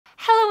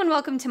Hello and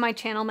welcome to my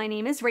channel. My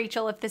name is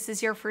Rachel. If this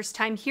is your first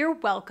time here,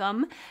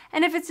 welcome.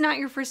 And if it's not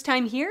your first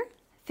time here,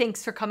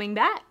 thanks for coming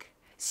back.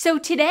 So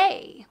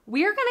today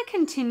we are going to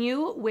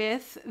continue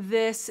with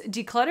this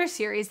declutter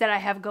series that I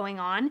have going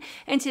on.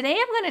 And today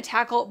I'm going to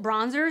tackle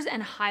bronzers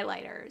and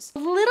highlighters. A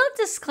little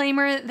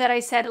disclaimer that I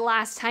said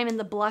last time in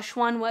the blush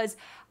one was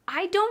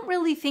I don't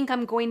really think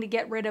I'm going to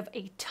get rid of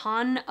a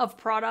ton of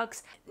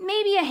products,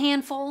 maybe a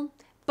handful.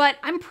 But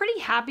I'm pretty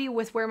happy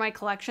with where my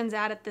collection's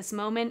at this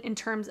moment in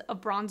terms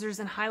of bronzers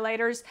and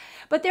highlighters.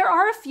 But there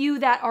are a few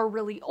that are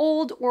really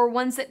old or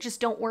ones that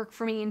just don't work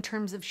for me in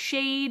terms of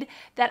shade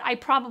that I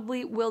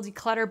probably will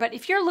declutter. But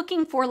if you're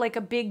looking for like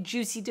a big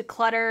juicy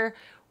declutter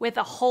with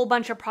a whole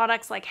bunch of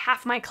products, like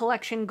half my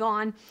collection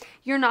gone,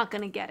 you're not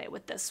gonna get it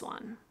with this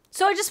one.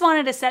 So I just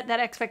wanted to set that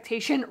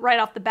expectation right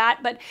off the bat,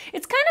 but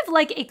it's kind of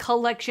like a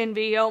collection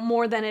video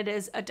more than it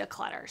is a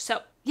declutter.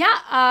 So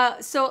yeah,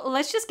 so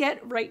let's just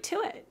get right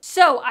to it.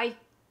 So I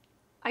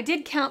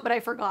did count, but I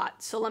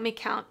forgot. So let me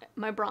count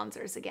my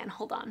bronzers again.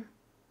 Hold on.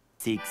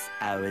 6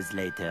 hours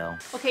later.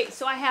 Okay,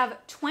 so I have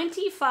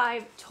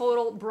 25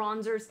 total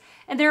bronzers,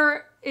 and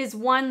there is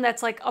one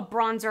that's like a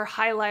bronzer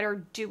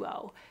highlighter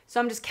duo. So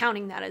I'm just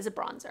counting that as a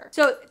bronzer.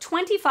 So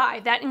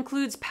 25, that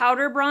includes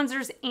powder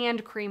bronzers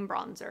and cream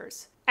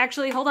bronzers.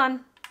 Actually, hold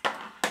on.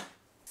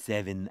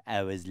 7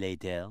 hours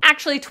later.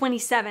 Actually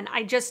 27.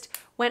 I just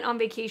went on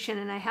vacation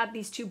and I had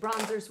these two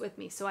bronzers with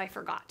me, so I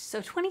forgot.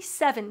 So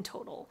 27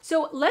 total.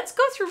 So let's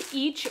go through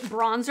each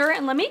bronzer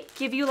and let me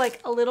give you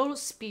like a little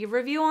speed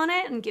review on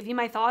it and give you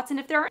my thoughts. And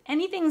if there are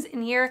any things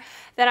in here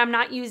that I'm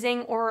not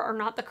using or are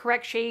not the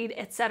correct shade,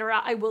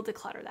 etc., I will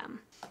declutter them.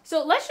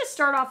 So let's just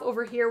start off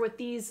over here with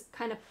these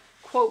kind of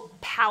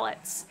quote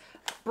palettes,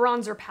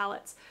 bronzer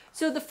palettes.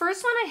 So the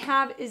first one I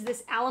have is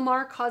this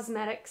Alamar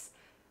Cosmetics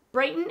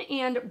Brighten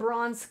and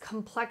Bronze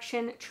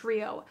Complexion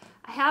Trio.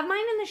 I have mine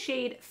in the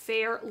shade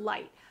Fair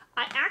Light.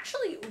 I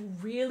actually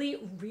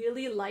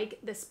really like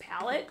this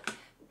palette.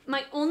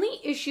 My only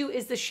issue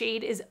is the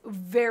shade is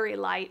very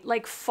light,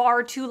 like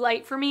far too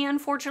light for me,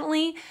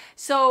 unfortunately.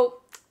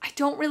 So I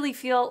don't really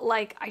feel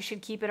like I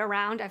should keep it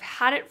around. I've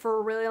had it for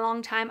a really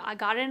long time. I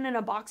got it in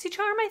a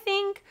BoxyCharm, I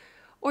think,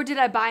 or did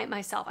I buy it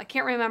myself? I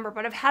can't remember,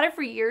 but I've had it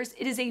for years.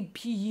 It is a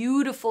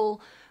beautiful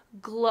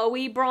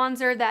glowy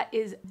bronzer that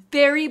is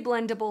very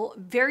blendable,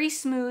 very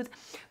smooth,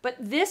 but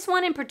this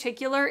one in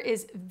particular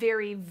is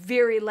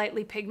very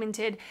lightly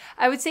pigmented.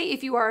 I would say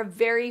if you are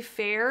very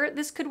fair,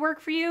 this could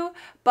work for you,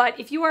 but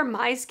if you are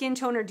my skin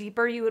tone or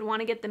deeper, you would want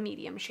to get the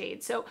medium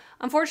shade. So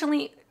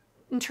unfortunately,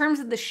 in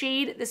terms of the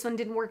shade, this one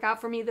didn't work out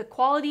for me. The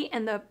quality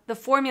and the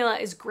formula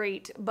is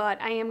great,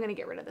 but I am going to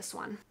get rid of this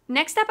one.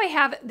 Next up, I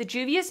have the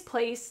Juvia's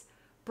Place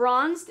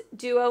Bronzed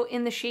Duo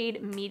in the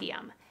shade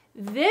Medium.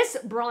 This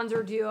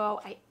bronzer duo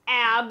I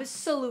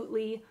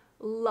absolutely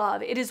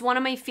love. It is one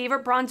of my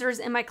favorite bronzers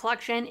in my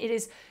collection. It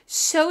is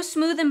so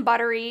smooth and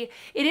buttery.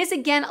 It is,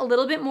 again, a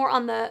little bit more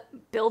on the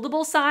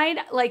buildable side.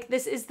 Like,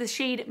 this is the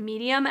shade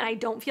Medium, and I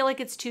don't feel like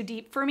it's too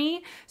deep for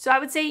me. So I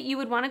would say you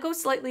would want to go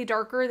slightly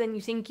darker than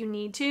you think you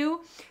need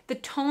to. The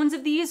tones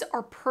of these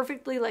are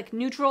perfectly like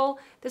neutral.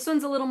 This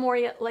one's a little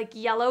more like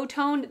yellow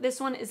toned. This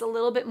one is a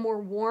little bit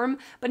more warm,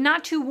 but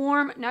not too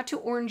warm, not too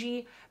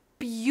orangey.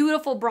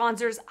 Beautiful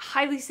bronzers,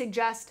 highly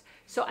suggest.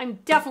 So I'm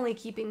definitely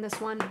keeping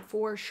this one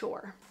for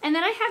sure. And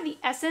then I have the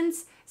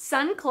Essence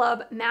Sun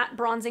Club Matte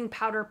Bronzing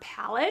Powder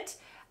Palette.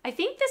 I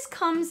think this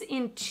comes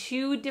in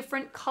 2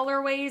 different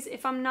colorways,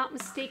 if I'm not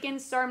mistaken.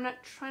 Sorry, I'm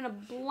not trying to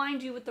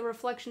blind you with the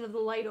reflection of the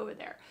light over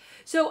there.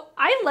 So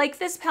I like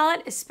this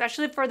palette,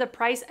 especially for the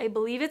price. I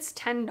believe it's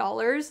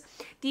 $10.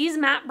 These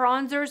matte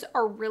bronzers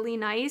are really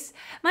nice.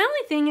 My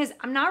only thing is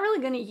I'm not really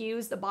going to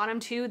use the bottom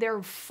 2.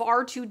 They're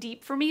far too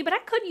deep for me, but I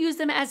could use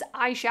them as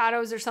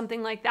eyeshadows or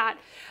something like that.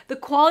 The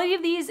quality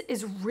of these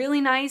is really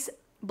nice.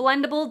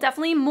 Blendable,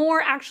 definitely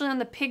more actually on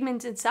the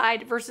pigmented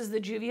side versus the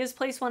Juvia's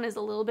Place one is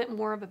a little bit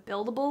more of a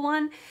buildable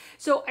one.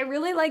 So I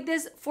really like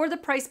this. For the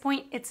price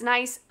point, it's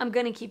nice. I'm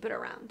going to keep it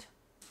around.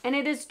 And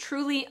it is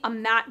truly a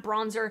matte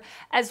bronzer,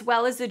 as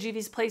well as the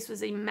Juvia's Place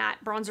was a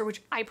matte bronzer,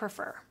 which I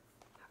prefer.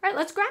 All right,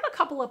 let's grab a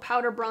couple of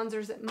powder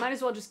bronzers. Might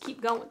as well just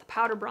keep going with the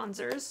powder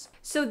bronzers.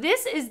 So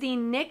this is the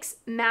NYX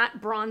Matte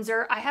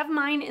Bronzer. I have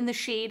mine in the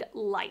shade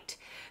Light.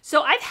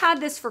 So I've had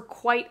this for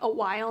quite a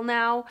while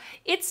now.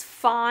 It's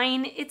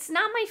fine. It's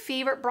not my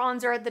favorite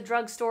bronzer at the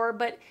drugstore,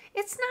 but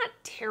it's not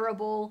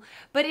terrible.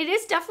 But it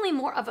is definitely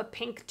more of a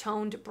pink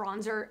toned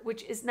bronzer,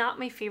 which is not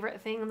my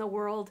favorite thing in the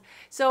world.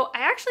 So I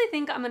actually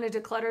think I'm going to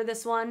declutter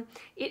this one.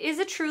 It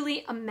is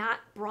truly a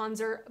matte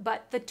bronzer,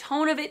 but the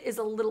tone of it is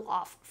a little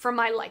off for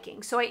my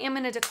liking. So I am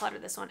going to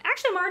declutter this one.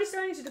 Actually, I'm already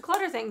starting to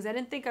declutter things. I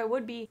didn't think I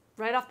would be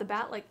right off the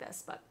bat like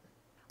this, but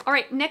all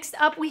right, next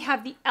up we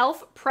have the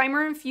e.l.f.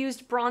 Primer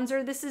Infused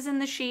Bronzer. This is in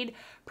the shade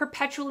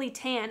Perpetually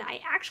Tan. I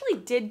actually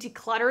did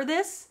declutter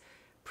this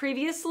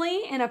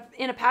previously in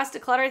a past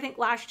declutter, I think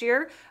last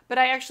year, but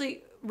I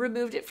actually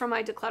removed it from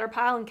my declutter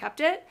pile and kept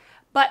it.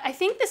 But I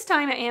think this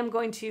time I am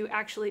going to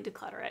actually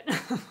declutter it.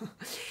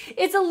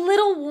 It's a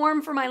little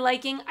warm for my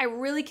liking. I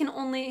really can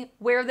only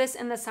wear this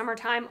in the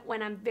summertime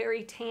when I'm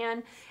very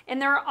tan.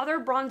 And there are other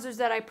bronzers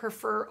that I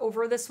prefer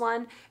over this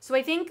one. So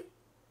I think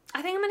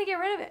I'm gonna get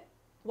rid of it.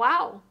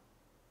 Wow.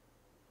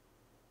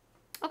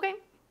 Okay.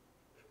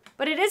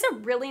 But it is a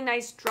really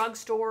nice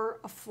drugstore,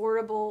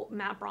 affordable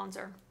matte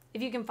bronzer,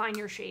 if you can find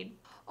your shade.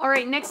 All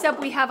right, next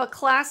up we have a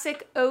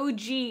classic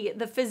OG,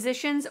 the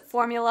Physicians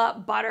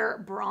Formula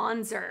Butter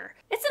Bronzer.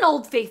 It's an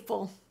old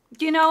faithful.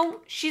 You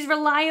know, she's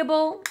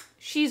reliable,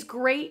 she's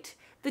great.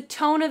 The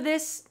tone of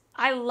this,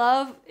 I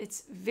love.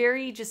 It's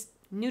very just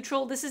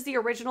neutral. This is the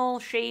original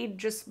shade,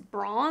 just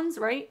bronze,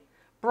 right?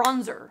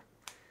 Bronzer.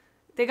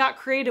 They got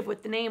creative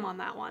with the name on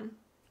that one.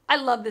 I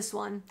love this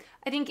one.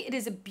 I think it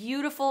is a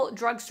beautiful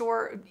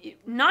drugstore,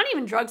 not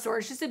even drugstore,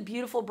 it's just a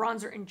beautiful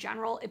bronzer in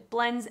general. It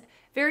blends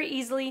very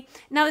easily.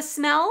 Now the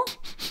smell,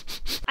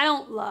 I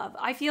don't love.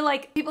 I feel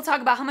like people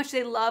talk about how much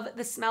they love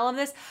the smell of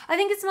this. I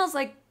think it smells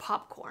like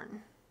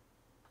popcorn,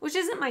 which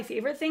isn't my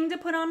favorite thing to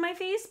put on my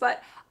face,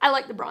 but I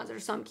like the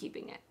bronzer, so I'm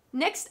keeping it.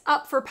 Next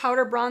up for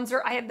powder bronzer,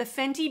 I have the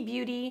Fenty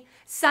Beauty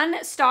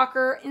Sun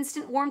Stalker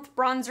Instant Warmth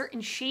Bronzer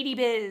in Shady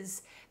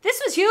Biz.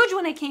 This was huge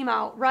when it came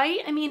out, right?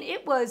 I mean,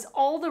 it was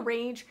all the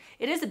rage.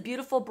 It is a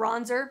beautiful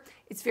bronzer.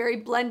 It's very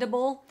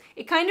blendable.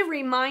 It kind of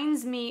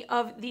reminds me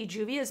of the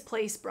Juvia's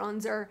Place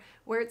bronzer,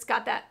 where it's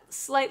got that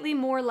slightly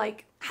more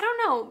like, I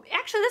don't know,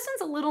 actually this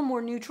one's a little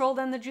more neutral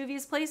than the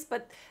Juvia's Place,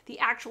 but the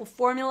actual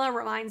formula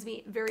reminds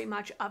me very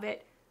much of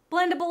it.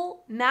 Blendable,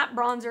 matte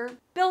bronzer,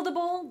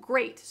 buildable,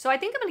 great. So I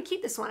think I'm gonna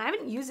keep this one. I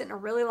haven't used it in a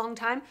really long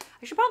time.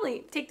 I should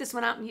probably take this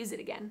one out and use it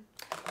again.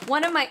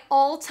 One of my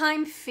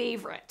all-time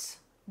favorite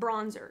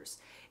bronzers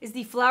is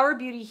the Flower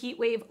Beauty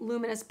Heatwave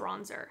Luminous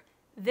Bronzer.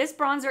 This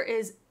bronzer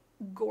is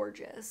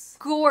gorgeous.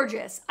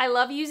 Gorgeous. I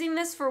love using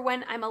this for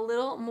when I'm a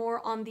little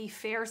more on the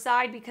fair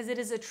side because it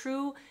is a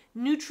true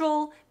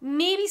neutral,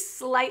 maybe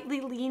slightly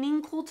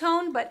leaning cool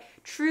tone, but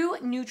true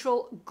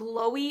neutral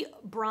glowy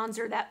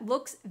bronzer that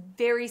looks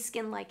very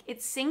skin-like.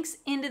 It sinks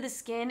into the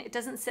skin. It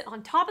doesn't sit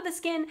on top of the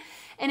skin,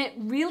 and it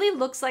really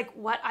looks like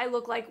what I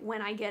look like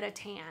when I get a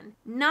tan.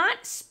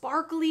 Not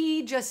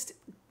sparkly, just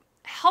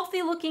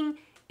healthy looking.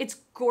 It's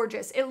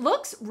gorgeous. It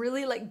looks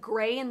really like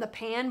gray in the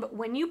pan, but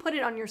when you put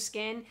it on your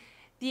skin,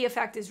 the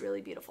effect is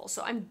really beautiful.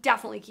 So I'm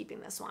definitely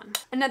keeping this one.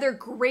 Another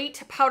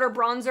great powder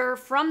bronzer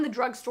from the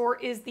drugstore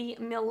is the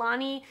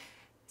Milani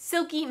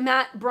Silky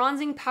Matte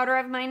Bronzing Powder. I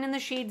have mine in the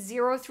shade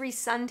 03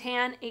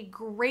 Suntan, a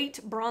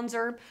great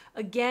bronzer.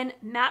 Again,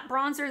 matte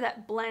bronzer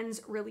that blends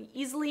really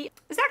easily.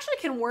 This actually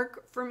can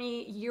work for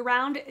me year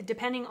round,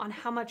 depending on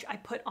how much I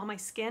put on my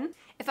skin.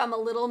 If I'm a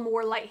little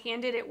more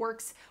light-handed, it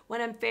works when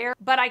I'm fair,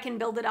 but I can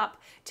build it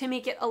up to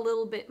make it a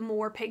little bit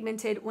more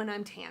pigmented when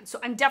I'm tan. So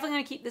I'm definitely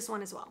gonna keep this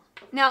one as well.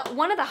 Now,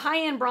 one of the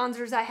high-end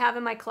bronzers I have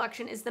in my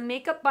collection is the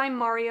Makeup by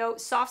Mario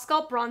Soft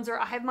Sculpt Bronzer.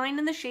 I have mine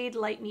in the shade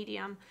Light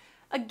Medium.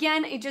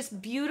 Again, a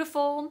just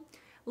beautiful,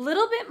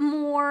 little bit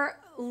more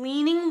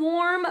leaning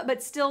warm,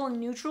 but still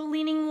neutral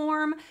leaning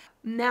warm,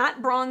 matte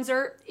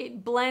bronzer.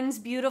 It blends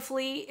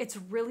beautifully. It's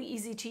really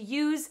easy to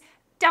use.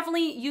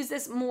 Definitely use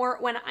this more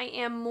when I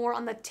am more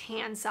on the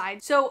tan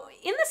side. So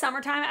in the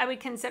summertime, I would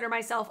consider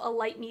myself a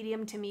light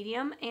medium to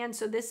medium, and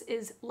so this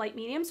is light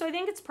medium, so I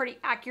think it's pretty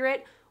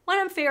accurate. When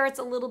I'm fair, it's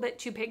a little bit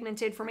too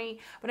pigmented for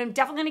me, but I'm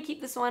definitely gonna keep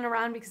this one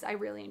around because I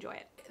really enjoy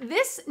it.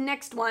 This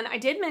next one, I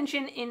did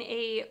mention in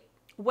a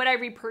Would I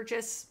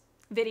Repurchase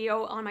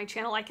video on my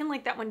channel. I can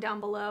link that one down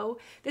below.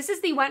 This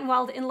is the Wet n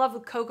Wild In Love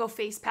with Cocoa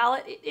face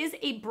palette. It is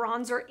a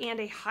bronzer and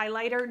a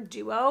highlighter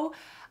duo.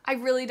 I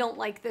really don't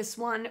like this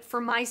one. For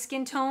my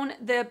skin tone,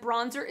 the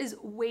bronzer is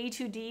way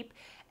too deep,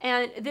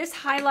 and this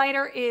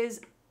highlighter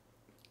is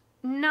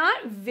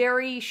not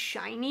very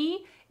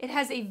shiny. It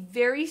has a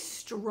very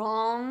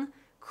strong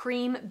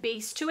cream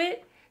base to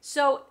it.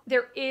 So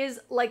there is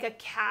like a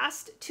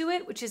cast to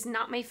it, which is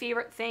not my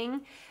favorite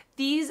thing.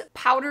 These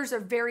powders are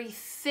very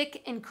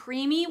thick and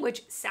creamy,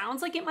 which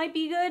sounds like it might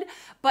be good,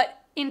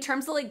 but in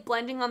terms of like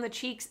blending on the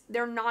cheeks,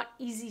 they're not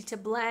easy to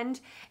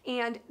blend,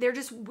 and they're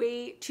just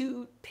way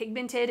too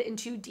pigmented and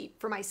too deep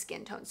for my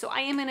skin tone. So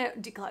I am gonna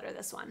declutter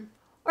this one.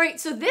 All right,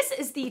 so this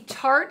is the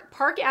Tarte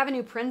Park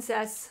Avenue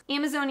Princess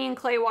Amazonian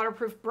Clay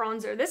Waterproof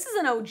Bronzer. This is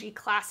an OG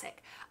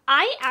classic.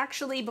 I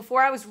actually,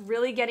 before I was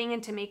really getting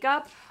into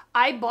makeup,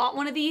 I bought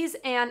one of these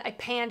and I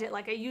panned it.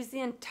 Like, I used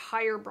the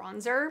entire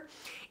bronzer.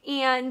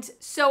 And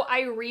so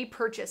I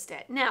repurchased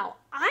it. Now,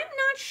 I'm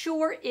not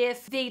sure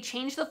if they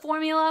changed the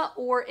formula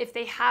or if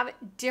they have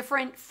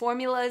different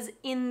formulas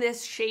in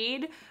this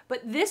shade, but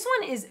this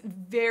one is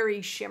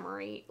very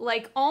shimmery,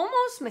 like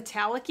almost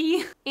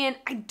metallic-y, and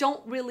I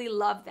don't really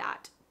love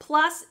that.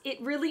 Plus,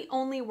 it really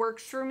only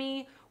works for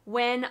me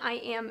when I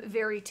am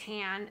very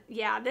tan.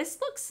 Yeah, this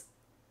looks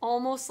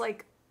almost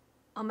like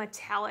a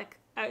metallic.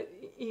 I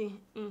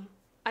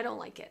don't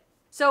like it.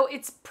 So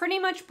it's pretty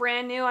much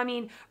brand new. I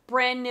mean,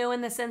 brand new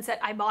in the sense that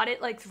I bought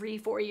it like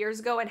 3-4 years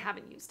ago and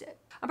haven't used it.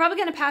 I'm probably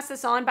gonna pass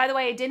this on. By the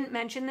way, I didn't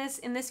mention this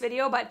in this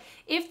video, but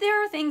if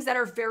there are things that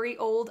are very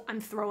old, I'm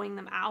throwing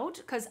them out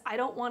because I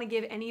don't wanna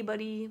give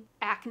anybody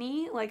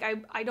acne. Like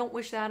I don't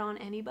wish that on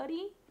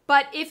anybody.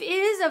 But if it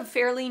is a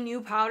fairly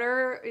new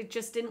powder, it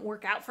just didn't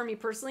work out for me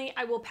personally,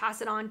 I will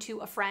pass it on to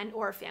a friend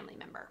or a family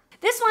member.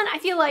 This one, I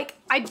feel like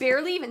I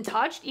barely even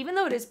touched, even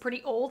though it is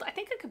pretty old. I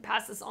think I could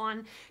pass this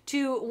on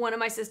to one of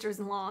my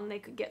sisters-in-law and they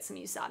could get some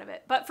use out of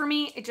it. But for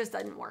me, it just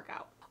doesn't work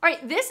out. All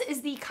right, this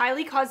is the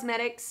Kylie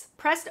Cosmetics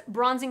Pressed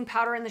Bronzing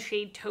Powder in the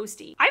shade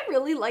Toasty. I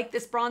really like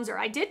this bronzer.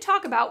 I did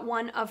talk about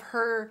one of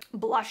her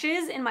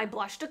blushes in my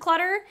blush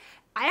declutter.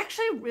 I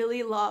actually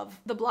really love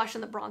the blush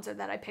and the bronzer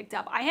that I picked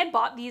up. I had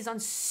bought these on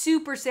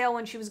super sale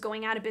when she was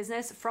going out of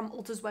business from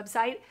Ulta's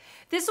website.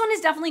 This one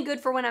is definitely good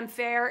for when I'm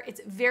fair.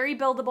 It's very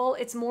buildable.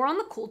 It's more on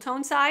the cool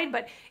tone side,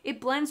 but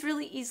it blends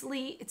really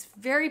easily. It's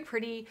very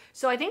pretty.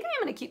 So I think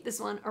I'm gonna keep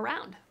this one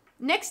around.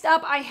 Next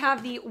up, I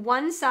have the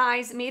One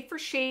Size Made for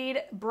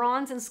Shade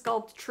Bronze and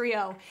Sculpt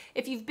Trio.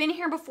 If you've been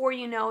here before,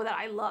 you know that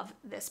I love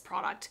this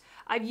product.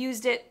 I've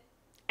used it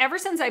ever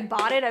since I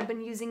bought it. I've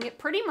been using it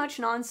pretty much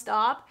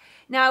nonstop.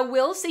 Now I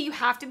will say you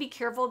have to be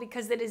careful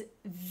because it is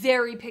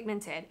very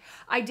pigmented.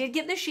 I did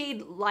get the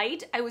shade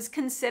light. I was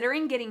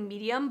considering getting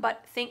medium,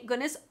 but thank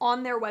goodness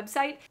on their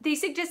website, they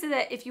suggested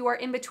that if you are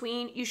in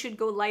between, you should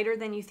go lighter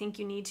than you think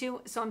you need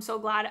to. So I'm so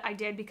glad I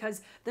did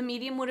because the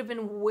medium would have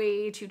been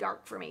way too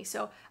dark for me.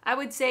 So I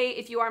would say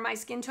if you are my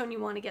skin tone, you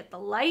want to get the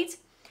light.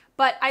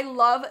 But I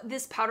love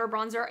this powder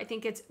bronzer. I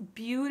think it's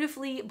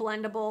beautifully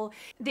blendable.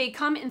 They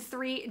come in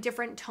 3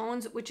 different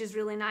tones, which is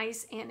really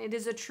nice. And it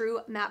is a true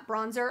matte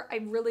bronzer.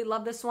 I really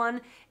love this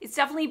one. It's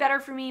definitely better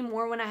for me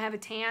more when I have a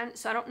tan.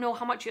 So I don't know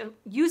how much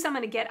use I'm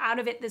gonna get out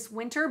of it this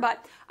winter,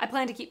 but I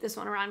plan to keep this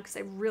one around because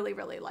I really,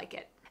 really like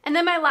it. And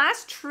then my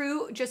last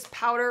true just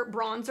powder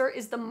bronzer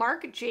is the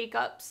Marc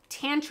Jacobs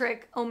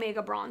Tantric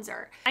Omega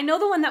Bronzer. I know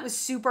the one that was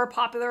super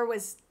popular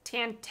was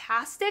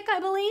Tantastic, I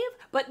believe,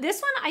 but this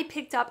one I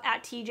picked up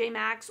at TJ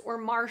Maxx or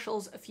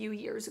Marshall's a few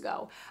years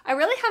ago. I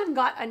really haven't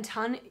got a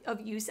ton of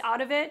use out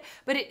of it,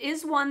 but it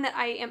is one that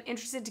I am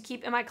interested to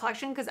keep in my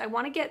collection because I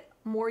want to get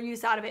more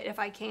use out of it if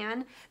I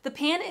can. The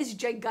pan is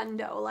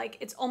gigundo, like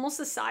it's almost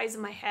the size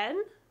of my head.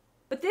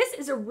 But this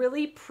is a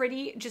really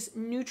pretty, just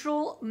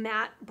neutral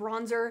matte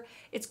bronzer.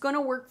 It's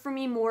gonna work for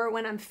me more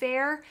when I'm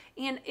fair,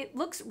 and it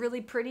looks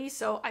really pretty,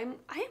 so I am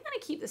gonna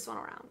keep this one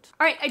around.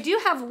 All right, I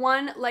do have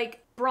one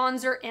like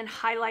bronzer and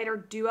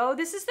highlighter duo.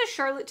 This is the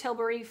Charlotte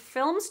Tilbury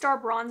Film Star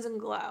Bronze and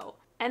Glow,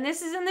 and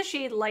this is in the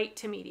shade light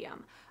to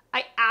medium.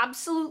 I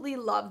absolutely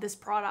love this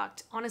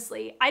product,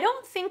 honestly. I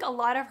don't think a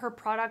lot of her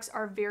products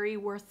are very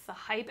worth the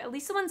hype, at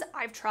least the ones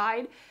I've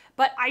tried,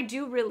 but I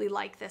do really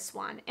like this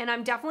one. And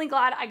I'm definitely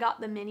glad I got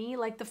the mini.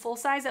 Like the full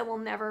size, I will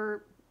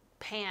never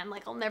pan,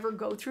 like I'll never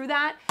go through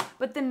that,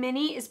 but the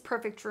mini is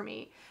perfect for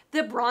me.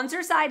 The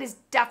bronzer side is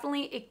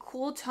definitely a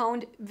cool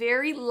toned,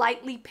 very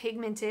lightly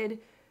pigmented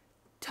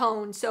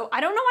tone. So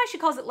I don't know why she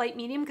calls it light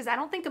medium because I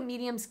don't think a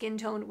medium skin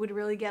tone would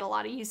really get a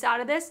lot of use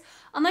out of this.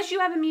 Unless you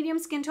have a medium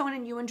skin tone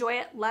and you enjoy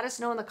it, let us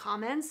know in the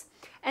comments.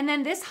 And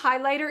then this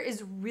highlighter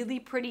is really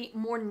pretty,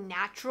 more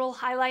natural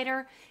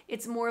highlighter.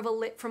 It's more of a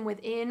lit from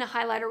within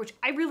highlighter, which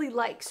I really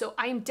like. So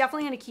I am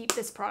definitely going to keep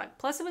this product.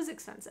 Plus it was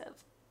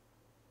expensive.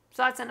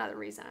 So that's another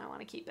reason I want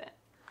to keep it.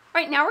 All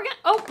right, now we're going to,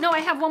 oh no, I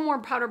have one more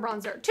powder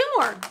bronzer. 2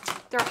 more.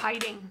 They're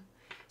hiding.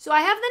 So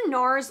I have the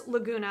NARS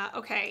Laguna.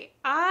 Okay,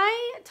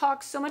 I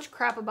talk so much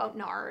crap about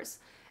NARS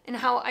and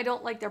how I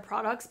don't like their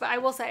products, but I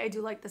will say I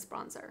do like this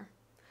bronzer.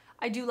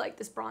 I do like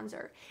this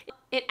bronzer.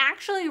 It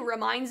actually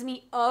reminds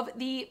me of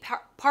the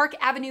Park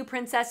Avenue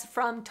Princess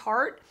from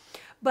Tarte,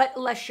 but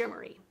less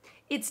shimmery.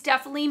 It's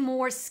definitely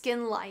more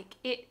skin-like.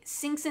 It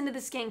sinks into the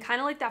skin, kind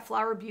of like that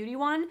Flower Beauty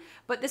one,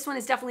 but this one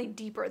is definitely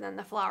deeper than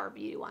the Flower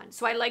Beauty one.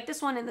 So I like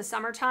this one in the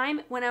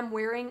summertime when I'm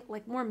wearing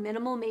like more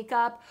minimal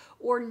makeup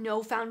or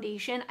no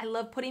foundation. I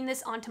love putting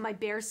this onto my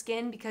bare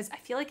skin because I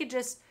feel like it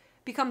just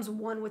becomes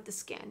one with the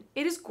skin.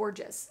 It is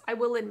gorgeous. I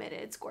will admit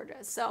it, it's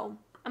gorgeous. So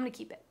I'm gonna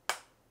keep it.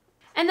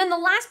 And then the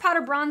last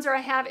powder bronzer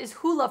I have is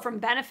Hoola from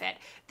Benefit.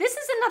 This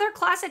is another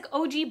classic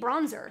OG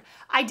bronzer.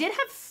 I did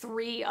have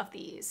 3 of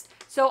these.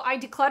 So I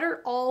decluttered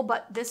all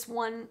but this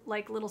one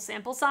like little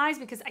sample size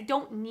because I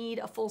don't need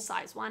a full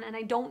size one and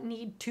I don't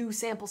need 2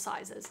 sample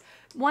sizes.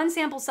 1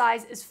 sample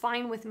size is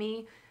fine with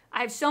me.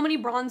 I have so many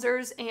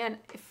bronzers and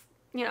if,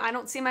 you know, I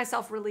don't see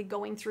myself really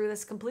going through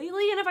this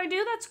completely, and if I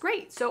do, that's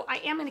great. So I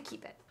am gonna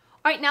keep it.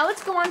 All right, now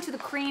let's go on to the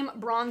cream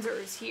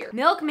bronzers here.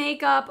 Milk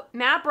Makeup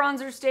Matte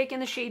Bronzer Stick in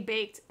the shade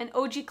Baked, an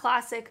OG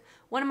classic,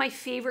 one of my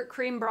favorite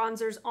cream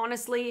bronzers,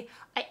 honestly.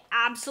 I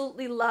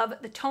absolutely love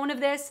the tone of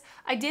this.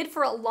 I did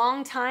for a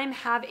long time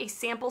have a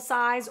sample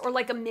size or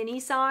like a mini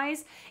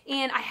size,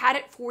 and I had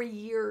it for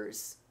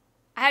years.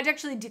 I had to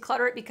actually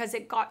declutter it because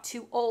it got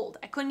too old.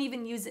 I couldn't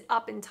even use it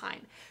up in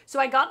time. So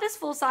I got this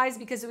full size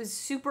because it was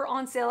super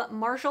on sale at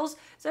Marshall's,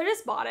 so I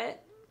just bought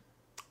it.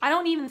 I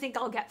don't even think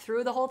I'll get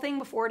through the whole thing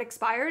before it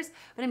expires,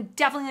 but I'm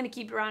definitely gonna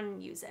keep it around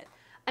and use it.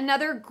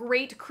 Another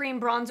great cream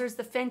bronzer is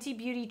the Fenty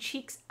Beauty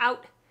Cheeks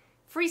Out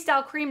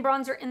Freestyle Cream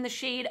Bronzer in the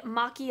shade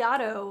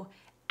Macchiato.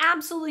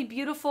 Absolutely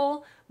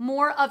beautiful,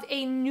 more of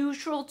a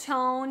neutral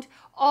toned.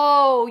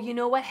 Oh, you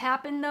know what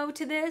happened though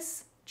to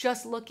this?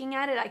 Just looking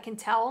at it, I can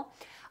tell.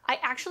 I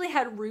actually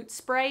had root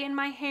spray in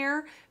my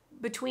hair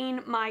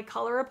between my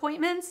color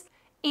appointments,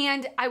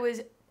 and I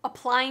was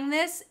applying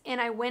this, and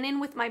I went in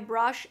with my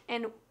brush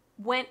and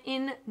went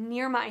in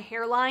near my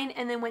hairline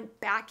and then went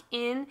back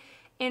in,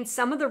 and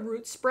some of the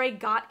root spray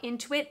got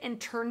into it and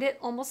turned it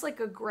almost like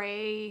a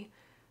gray,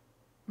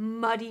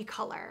 muddy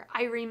color.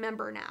 I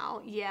remember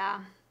now,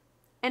 yeah.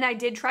 And I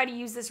did try to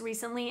use this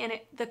recently, and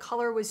the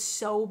color was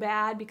so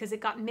bad because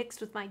it got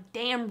mixed with my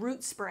damn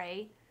root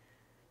spray.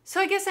 So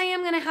I guess I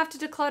am gonna have to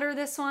declutter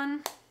this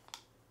one.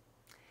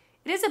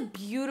 It is a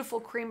beautiful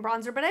cream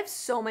bronzer, but I have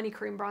so many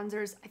cream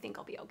bronzers, I think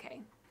I'll be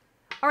okay.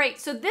 All right,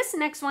 so this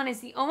next one is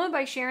the Uoma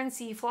by Sharon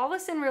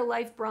Flawless in Real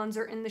Life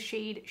Bronzer in the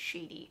shade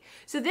Shady.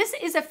 So this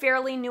is a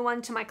fairly new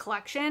one to my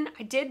collection.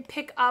 I did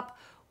pick up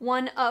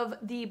one of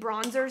the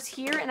bronzers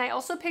here, and I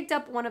also picked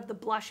up one of the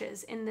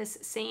blushes in this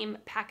same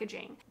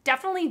packaging.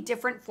 Definitely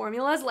different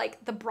formulas,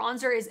 like the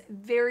bronzer is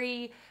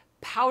very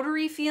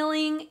powdery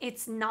feeling.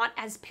 It's not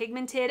as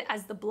pigmented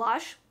as the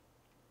blush.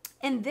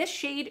 And this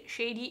shade,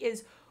 Shady,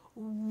 is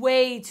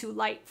way too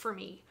light for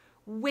me.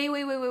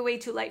 Way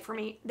too light for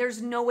me.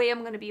 There's no way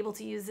I'm going to be able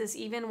to use this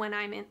even when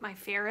I'm at my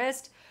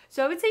fairest.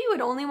 So I would say you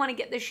would only want to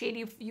get this shade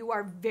if you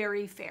are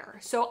very fair.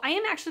 So I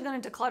am actually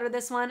going to declutter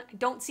this one. I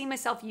don't see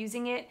myself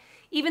using it.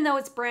 Even though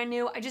it's brand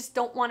new, I just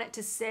don't want it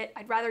to sit.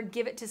 I'd rather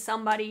give it to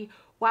somebody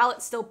while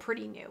it's still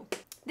pretty new.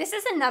 This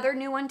is another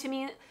new one to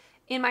me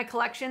in my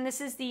collection.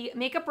 This is the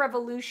Makeup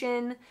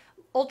Revolution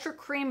Ultra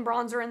Cream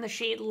Bronzer in the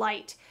shade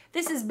Light.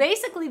 This is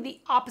basically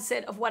the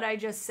opposite of what I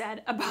just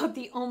said about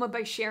the Uoma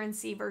by Sharon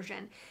C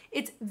version.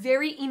 It's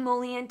very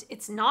emollient.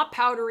 It's not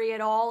powdery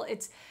at all.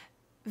 It's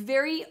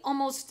very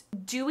almost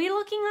dewy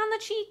looking on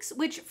the cheeks,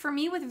 which for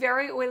me with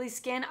very oily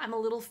skin, I'm a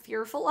little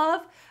fearful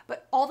of,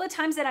 but all the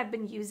times that I've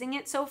been using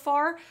it so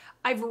far,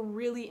 I've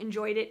really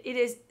enjoyed it. It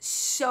is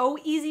so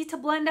easy to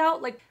blend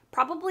out, like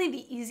probably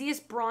the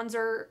easiest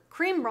bronzer,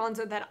 cream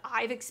bronzer that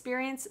I've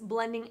experienced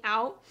blending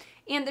out.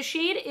 And the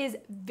shade is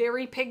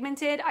very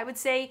pigmented. I would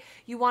say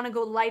you want to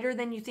go lighter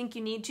than you think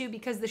you need to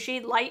because the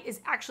shade Light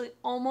is actually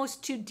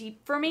almost too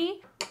deep for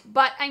me.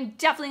 But I'm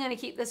definitely going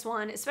to keep this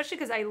one, especially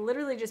because I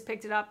literally just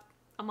picked it up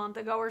a month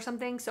ago or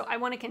something, so I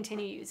want to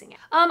continue using it.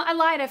 I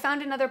lied, I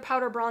found another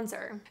powder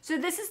bronzer. So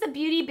this is the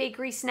Beauty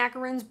Bakery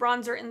Snackaroons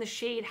bronzer in the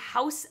shade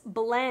House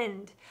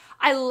Blend.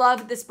 I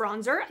love this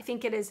bronzer. I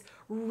think it is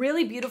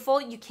really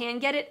beautiful. You can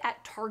get it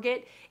at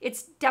Target.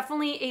 It's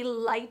definitely a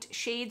light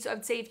shade, so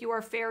I'd say if you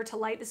are fair to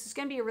light, this is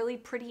going to be a really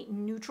pretty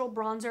neutral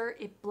bronzer.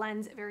 It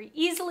blends very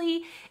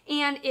easily,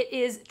 and it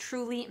is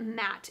truly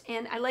matte.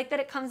 And I like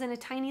that it comes in a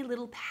tiny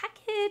little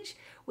package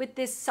with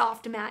this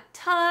soft matte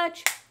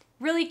touch.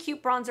 Really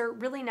cute bronzer,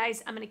 really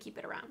nice. I'm gonna keep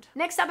it around.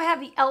 Next up, I have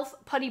the e.l.f.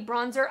 Putty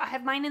Bronzer. I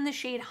have mine in the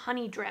shade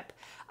Honey Drip.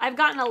 I've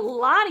gotten a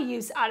lot of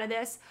use out of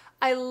this.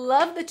 I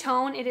love the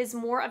tone. It is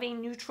more of a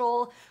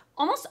neutral,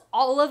 almost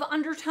olive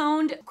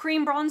undertoned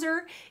cream bronzer.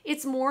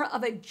 It's more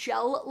of a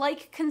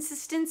gel-like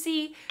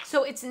consistency,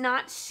 so it's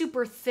not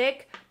super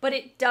thick, but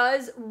it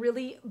does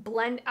really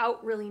blend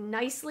out really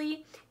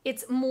nicely.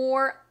 It's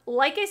more,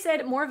 like I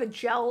said, more of a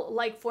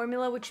gel-like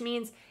formula, which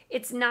means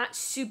it's not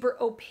super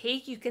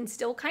opaque. You can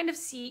still kind of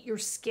see your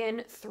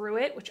skin through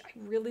it, which I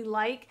really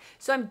like.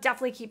 So I'm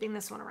definitely keeping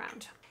this one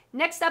around.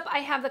 Next up, I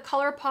have the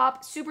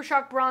ColourPop Super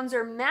Shock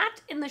Bronzer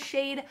Matte in the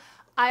shade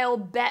I'll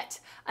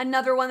Bet.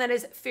 Another one that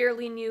is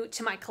fairly new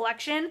to my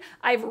collection.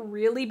 I've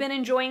really been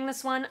enjoying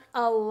this one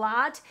a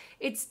lot.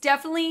 It's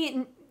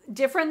definitely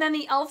different than the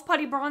e.l.f.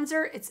 Putty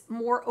Bronzer. It's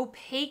more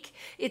opaque.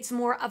 It's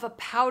more of a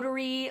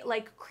powdery,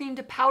 like cream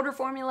to powder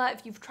formula.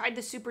 If you've tried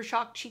the Super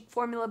Shock Cheek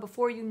formula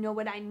before, you know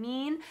what I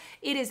mean.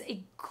 It is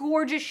a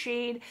gorgeous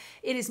shade.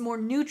 It is more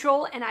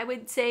neutral, and I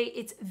would say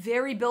it's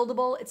very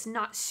buildable. It's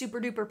not super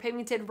duper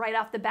pigmented right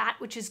off the bat,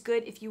 which is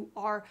good if you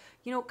are,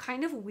 you know,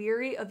 kind of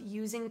weary of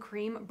using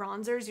cream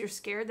bronzers. You're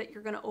scared that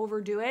you're gonna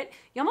overdo it.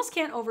 You almost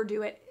can't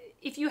overdo it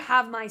if you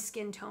have my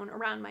skin tone,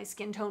 around my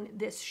skin tone,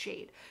 this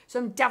shade. So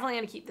I'm definitely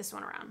gonna keep this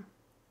one around.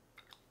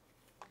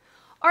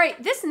 All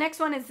right, this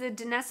next one is the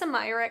Danessa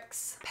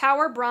Myricks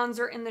Power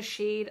Bronzer in the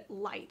shade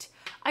Light.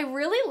 I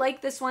really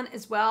like this one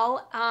as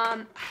well.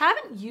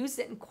 Haven't used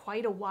it in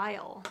quite a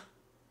while.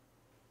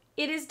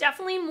 It is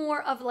definitely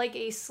more of like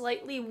a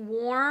slightly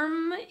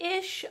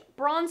warm-ish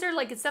bronzer.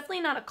 Like it's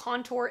definitely not a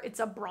contour, it's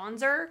a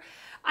bronzer.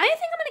 I think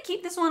I'm gonna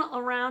keep this one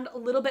around a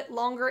little bit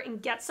longer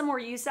and get some more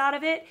use out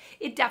of it.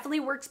 It definitely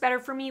works better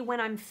for me when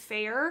I'm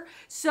fair.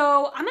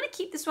 So I'm gonna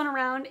keep this one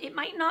around. It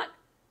might not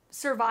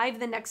survive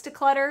the next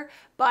declutter,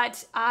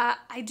 but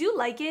I do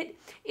like it.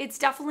 It's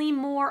definitely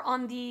more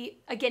on the,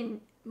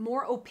 again,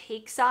 more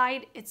opaque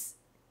side. It's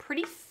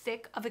pretty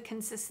thick of a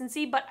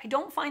consistency, but I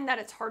don't find that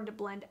it's hard to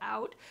blend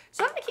out.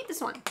 So I'm gonna keep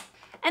this one.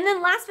 And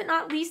then last but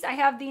not least, I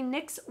have the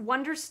NYX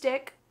Wonder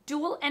Stick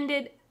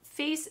Dual-Ended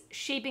face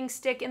shaping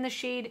stick in the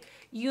shade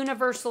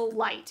Universal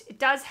Light. It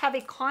does have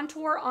a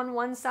contour on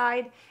one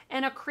side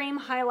and a cream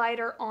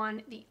highlighter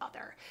on the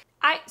other.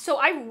 So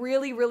I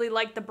really, really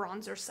like the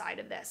bronzer side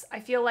of this.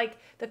 I feel like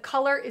the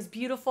color is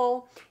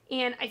beautiful,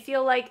 and I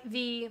feel like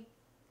the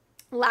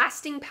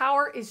lasting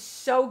power is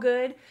so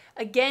good.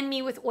 Again,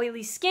 me with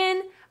oily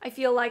skin, I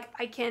feel like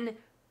I can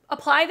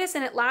apply this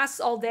and it lasts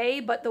all day,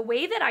 but the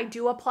way that I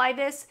do apply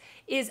this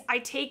is I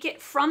take it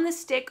from the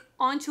stick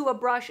onto a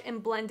brush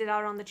and blend it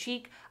out on the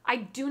cheek. I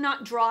do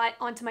not draw it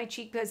onto my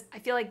cheek because I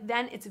feel like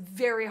then it's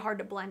very hard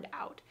to blend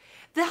out.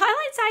 The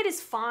highlight side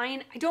is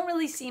fine. I don't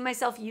really see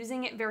myself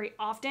using it very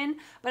often,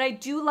 but I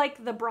do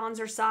like the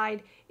bronzer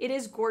side. It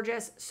is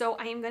gorgeous, so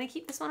I am gonna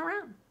keep this one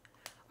around.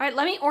 All right,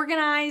 let me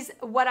organize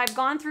what I've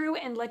gone through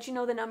and let you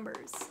know the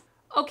numbers.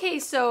 Okay,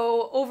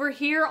 so over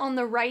here on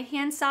the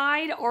right-hand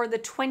side are the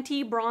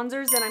 20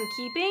 bronzers that I'm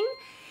keeping,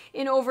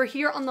 and over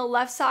here on the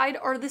left side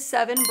are the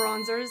 7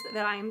 bronzers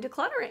that I am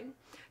decluttering.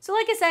 So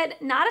like I said,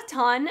 not a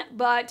ton,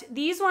 but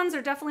these ones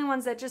are definitely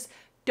ones that just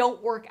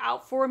don't work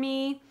out for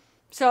me.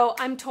 So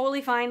I'm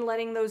totally fine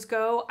letting those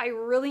go. I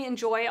really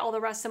enjoy all the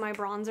rest of my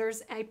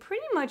bronzers. I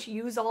pretty much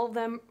use all of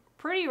them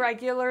pretty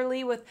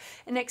regularly with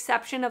an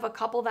exception of a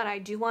couple that I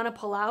do want to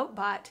pull out,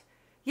 but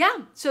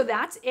yeah, so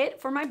that's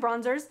it for my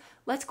bronzers.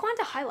 Let's go on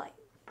to highlight.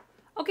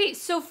 Okay,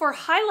 so for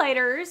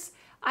highlighters,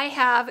 I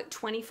have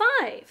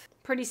 25,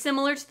 pretty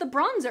similar to the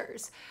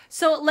bronzers.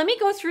 So let me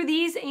go through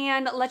these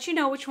and let you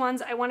know which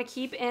ones I want to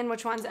keep and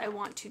which ones I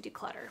want to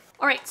declutter.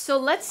 All right, so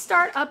let's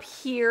start up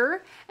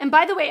here. And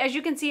by the way, as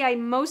you can see, I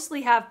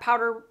mostly have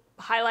powder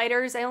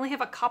highlighters. I only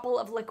have a couple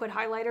of liquid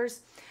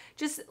highlighters.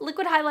 Just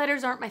liquid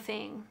highlighters aren't my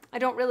thing. I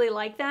don't really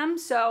like them.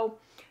 So,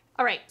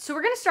 all right, so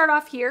we're gonna start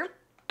off here.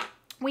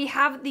 We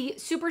have the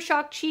Super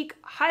Shock Cheek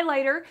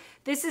Highlighter.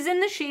 This is in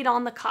the shade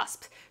On the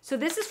Cusp. So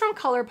this is from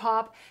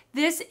ColourPop.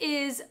 This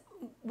is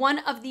one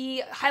of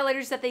the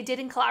highlighters that they did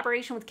in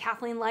collaboration with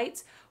Kathleen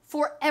Lights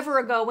forever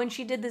ago when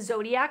she did the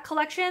Zodiac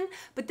collection.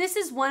 But this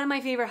is one of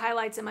my favorite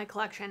highlights in my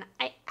collection.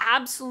 I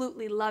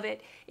absolutely love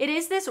it. It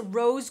is this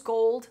rose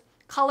gold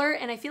color,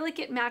 and I feel like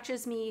it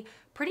matches me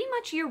pretty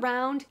much year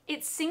round.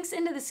 It sinks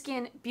into the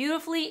skin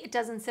beautifully. It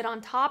doesn't sit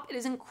on top. It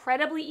is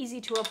incredibly easy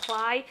to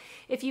apply.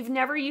 If you've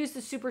never used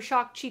the Super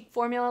Shock Cheek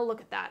formula, look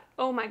at that.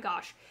 Oh my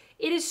gosh.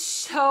 It is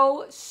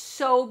so,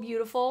 so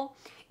beautiful,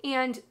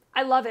 and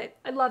I love it.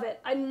 I love it.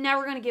 I'm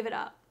never gonna give it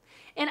up.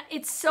 And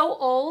it's so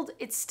old,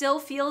 it still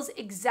feels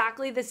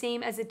exactly the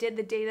same as it did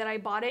the day that I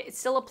bought it. It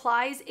still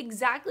applies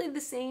exactly the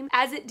same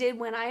as it did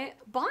when I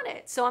bought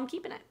it, so I'm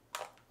keeping it.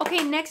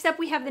 Okay, next up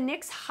we have the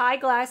NYX High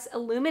Glass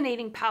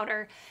Illuminating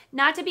Powder,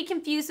 not to be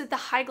confused with the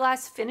High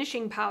Glass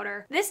Finishing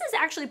Powder. This is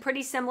actually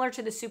pretty similar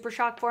to the Super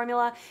Shock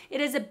formula.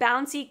 It is a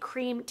bouncy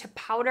cream to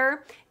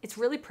powder. It's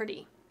really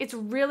pretty. It's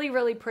really,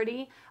 really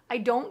pretty. I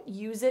don't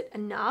use it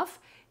enough.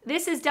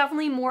 This is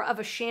definitely more of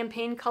a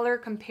champagne color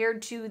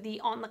compared to the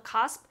On the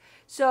Cusp.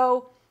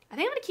 So I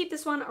think I'm gonna keep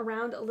this one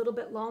around a little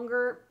bit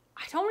longer.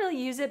 I don't really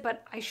use it,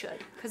 but I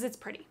should because it's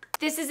pretty.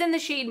 This is in the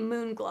shade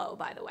Moon Glow,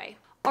 by the way.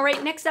 All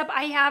right, next up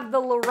I have the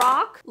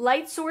Lorac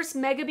Light Source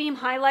Mega Beam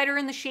Highlighter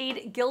in the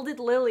shade Gilded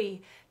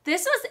Lily.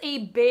 This was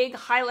a big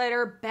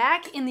highlighter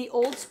back in the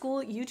old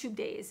school YouTube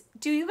days.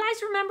 Do you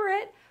guys remember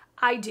it?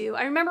 I do.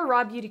 I remember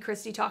Raw Beauty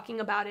Christie talking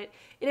about it.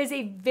 It is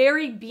a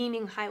very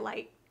beaming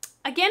highlight.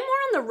 Again, more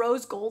on the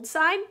rose gold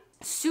side.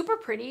 Super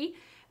pretty.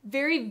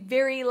 Very,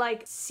 very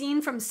like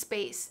seen from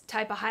space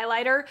type of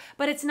highlighter,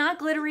 but it's not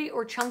glittery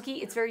or chunky.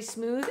 It's very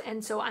smooth,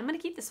 and so I'm gonna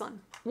keep this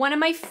one. One of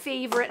my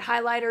favorite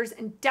highlighters,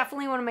 and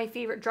definitely one of my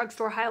favorite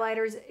drugstore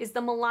highlighters, is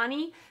the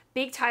Milani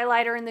Baked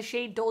Highlighter in the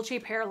shade Dolce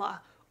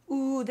Perla.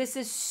 Ooh, this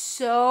is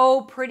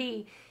so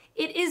pretty.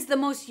 It is the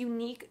most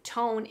unique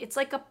tone. It's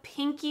like a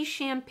pinky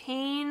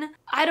champagne.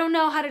 I don't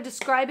know how to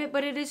describe it,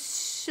 but it is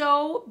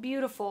so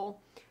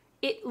beautiful.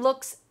 It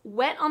looks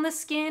wet on the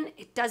skin.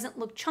 It doesn't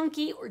look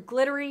chunky or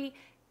glittery.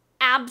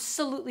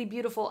 Absolutely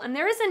beautiful. And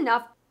there is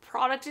enough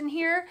product in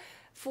here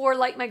for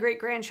like my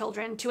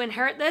great-grandchildren to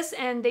inherit this,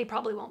 and they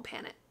probably won't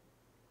pan it.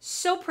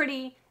 So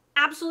pretty.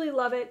 Absolutely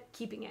love it.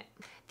 Keeping it.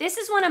 This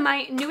is one of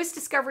my newest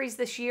discoveries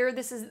this year.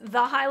 This is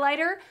the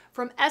highlighter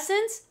from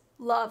Essence.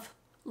 Love.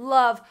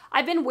 Love.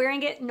 I've been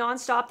wearing it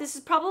nonstop. This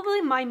is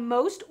probably my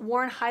most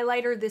worn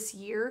highlighter this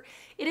year.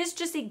 It is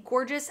just a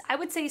gorgeous, I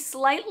would say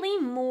slightly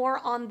more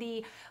on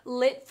the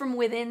lit from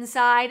within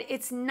side.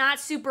 It's not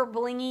super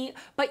blingy,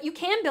 but you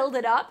can build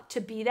it up to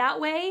be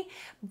that way.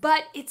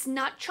 But it's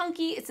not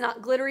chunky, it's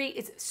not glittery,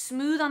 it's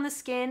smooth on the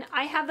skin.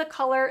 I have the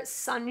color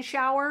Sun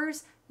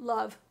Showers.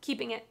 Love.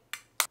 Keeping it.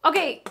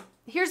 Okay.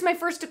 Here's my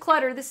first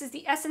declutter. This is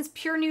the Essence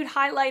Pure Nude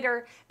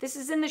Highlighter. This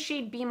is in the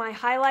shade Be My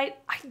Highlight.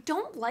 I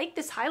don't like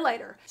this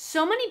highlighter.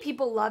 So many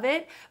people love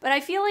it, but I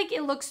feel like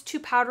it looks too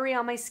powdery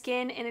on my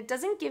skin and it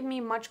doesn't give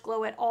me much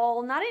glow at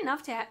all. Not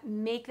enough to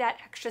make that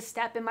extra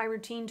step in my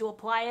routine to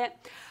apply it.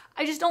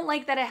 I just don't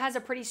like that it has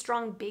a pretty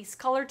strong base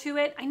color to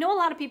it. I know a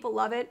lot of people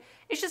love it.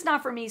 It's just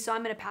not for me, so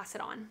I'm gonna pass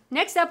it on.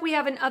 Next up, we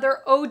have another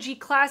OG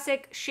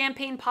classic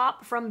Champagne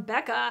Pop from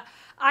Becca.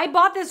 I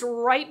bought this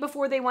right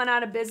before they went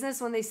out of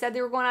business. When they said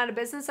they were going out of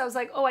business, I was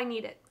like, oh, I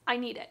need it. I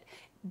need it.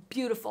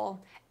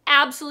 Beautiful.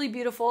 Absolutely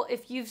beautiful.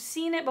 If you've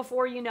seen it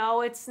before, you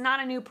know it's not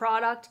a new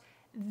product.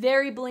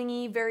 Very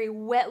blingy, very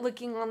wet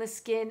looking on the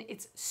skin.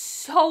 It's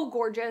so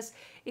gorgeous.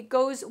 It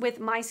goes with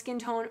my skin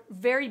tone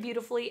very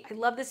beautifully. I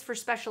love this for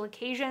special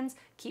occasions,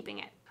 keeping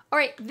it. All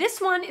right,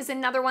 this one is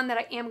another one that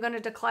I am gonna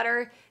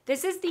declutter.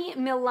 This is the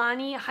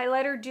Milani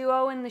Highlighter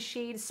Duo in the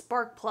shade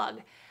Spark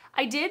Plug.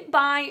 I did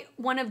buy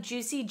one of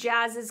Juicy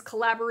Jazz's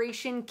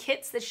collaboration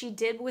kits that she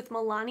did with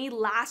Milani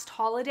last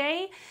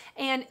holiday,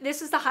 and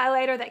this is the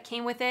highlighter that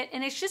came with it,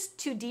 and it's just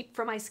too deep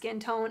for my skin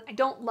tone. I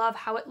don't love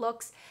how it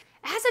looks.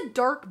 It has a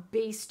dark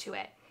base to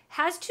it.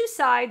 Has two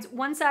sides.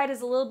 One side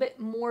is a little bit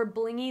more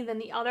blingy than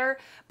the other,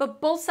 but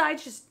both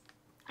sides just,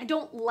 I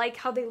don't like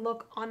how they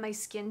look on my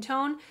skin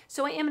tone,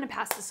 so I am gonna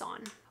pass this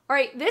on. All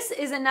right, this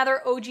is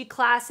another OG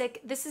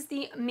classic. This is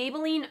the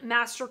Maybelline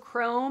Master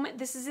Chrome.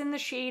 This is in the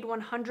shade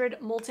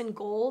 100 Molten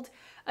Gold.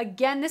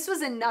 Again, this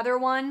was another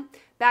one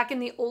back in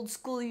the old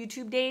school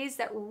YouTube days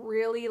that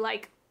really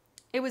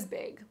it was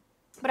big.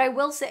 But I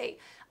will say,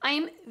 I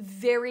am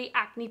very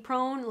acne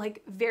prone,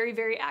 like very,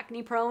 very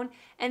acne prone.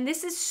 And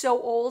this is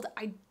so old,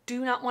 I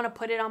do not want to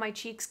put it on my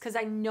cheeks because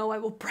I know I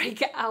will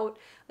break out.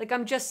 Like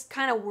I'm just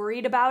kind of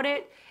worried about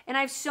it. And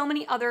I have so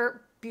many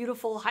other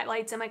beautiful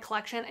highlights in my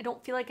collection. I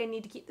don't feel like I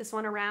need to keep this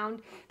one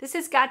around. This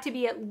has got to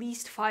be at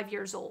least 5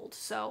 years old.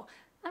 So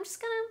I'm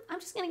just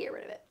gonna get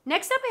rid of it.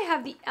 Next up, I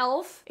have the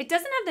e.l.f. It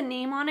doesn't have the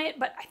name on it,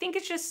 but I think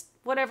it's just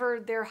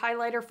whatever their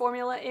highlighter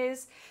formula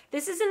is.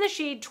 This is in the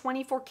shade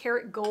 24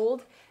 Karat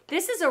Gold.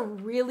 This is a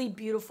really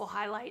beautiful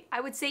highlight.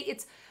 I would say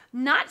it's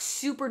not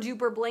super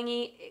duper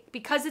blingy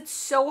because it's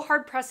so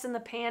hard pressed in the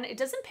pan. It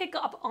doesn't pick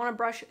up on a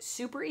brush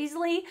super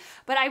easily,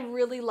 but I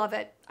really love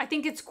it. I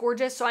think it's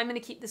gorgeous, so I'm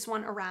gonna keep this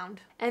one around.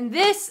 And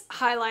this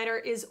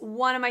highlighter is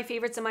one of my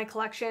favorites in my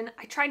collection.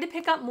 I tried to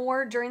pick up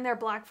more during their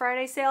Black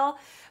Friday sale,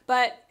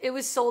 but it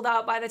was sold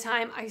out by the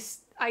time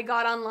I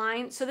got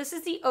online. So this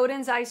is the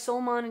Odin's Eye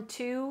Solmon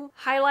 2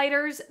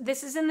 highlighters.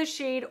 This is in the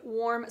shade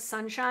Warm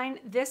Sunshine.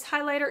 This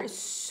highlighter is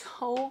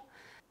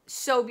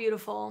so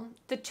beautiful.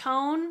 The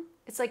tone,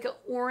 it's like an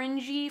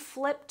orangey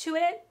flip to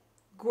it.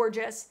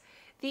 Gorgeous.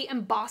 The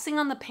embossing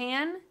on the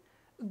pan,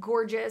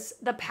 gorgeous.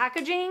 The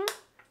packaging,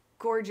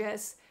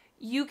 gorgeous.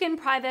 You can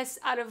pry this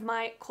out of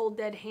my cold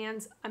dead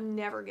hands. I'm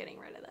never getting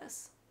rid of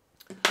this.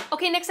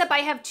 Okay, next up I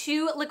have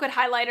two liquid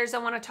highlighters I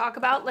want to talk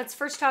about. Let's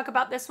first talk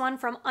about this one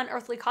from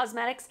Unearthly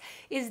Cosmetics.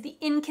 Is the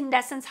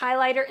Incandescence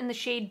highlighter in the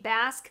shade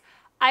Basque.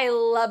 I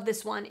love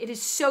this one. It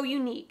is so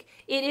unique.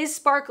 It is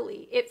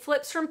sparkly. It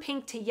flips from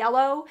pink to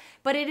yellow,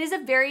 but it is a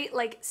very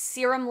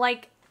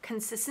serum-like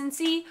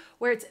consistency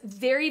where it's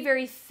very,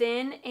 very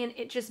thin and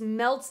it just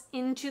melts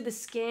into the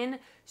skin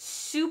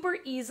super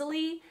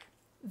easily.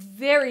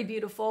 Very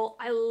beautiful.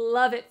 I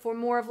love it for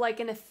more of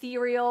an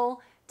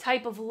ethereal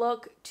type of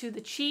look to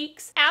the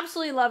cheeks.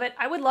 Absolutely love it.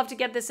 I would love to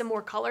get this in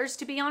more colors,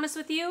 to be honest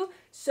with you,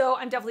 so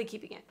I'm definitely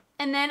keeping it.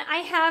 And then I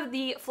have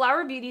the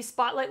Flower Beauty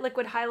Spotlight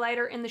Liquid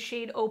Highlighter in the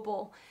shade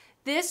Opal.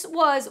 This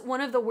was one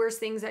of the worst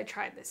things I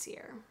tried this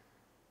year.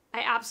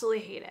 I absolutely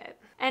hate it.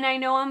 And I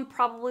know I'm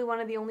probably one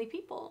of the only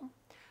people.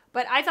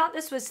 But I thought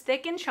this was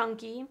thick and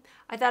chunky.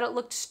 I thought it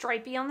looked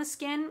stripy on the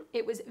skin.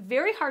 It was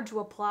very hard to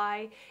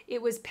apply.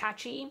 It was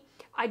patchy.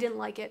 I didn't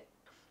like it.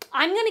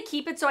 I'm gonna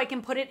keep it so I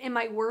can put it in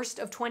my worst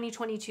of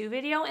 2022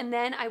 video, and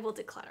then I will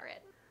declutter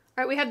it.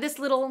 All right, we have this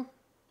little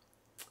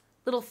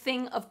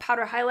thing of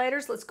powder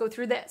highlighters. Let's go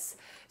through this.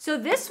 So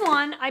this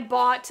one I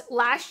bought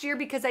last year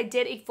because I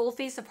did a full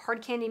face of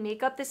hard candy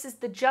makeup. This is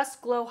the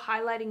Just Glow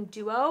Highlighting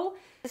Duo.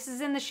 This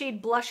is in the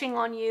shade Blushing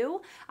on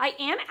You. I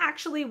am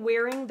actually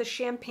wearing the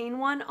champagne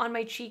one on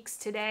my cheeks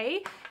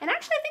today, and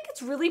actually I think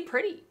it's really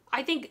pretty.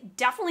 I think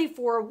definitely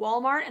for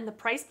Walmart and the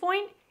price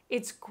point,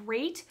 it's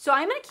great. So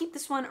I'm gonna keep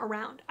this one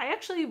around. I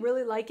actually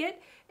really like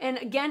it. And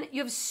again,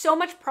 you have so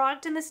much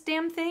product in this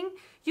damn thing.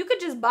 You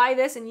could just buy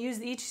this and use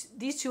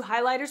these two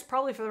highlighters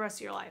probably for the rest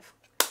of your life.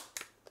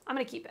 I'm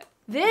gonna keep it.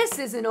 This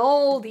is an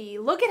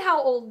oldie. Look at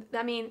how old,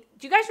 I mean,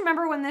 do you guys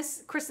remember when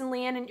this Kristen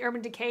Leanne and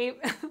Urban Decay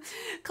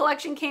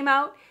collection came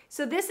out?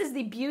 So this is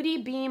the Beauty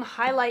Beam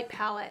Highlight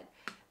Palette.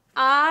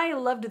 I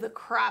loved the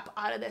crap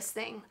out of this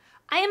thing.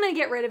 I am gonna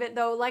get rid of it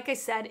though. Like I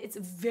said, it's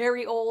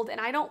very old and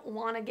I don't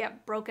wanna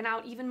get broken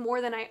out even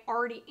more than I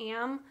already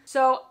am.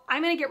 So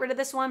I'm gonna get rid of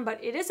this one,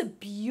 but it is a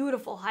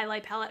beautiful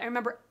highlight palette. I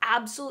remember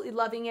absolutely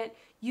loving it,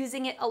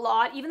 using it a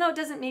lot. Even though it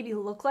doesn't maybe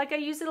look like I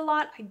use it a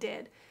lot, I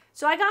did.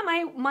 So I got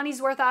my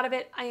money's worth out of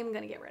it. I am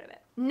gonna get rid of it.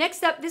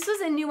 Next up, this was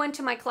a new one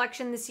to my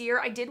collection this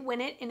year. I did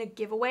win it in a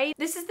giveaway.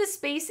 This is the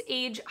Space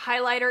Age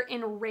highlighter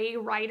in Ray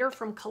Rider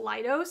from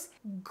Kaleidos.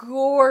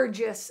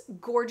 Gorgeous,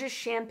 gorgeous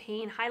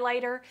champagne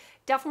highlighter.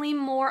 Definitely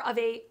more of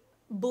a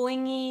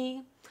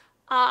blingy,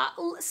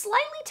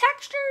 slightly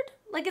textured,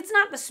 Like, it's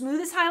not the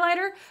smoothest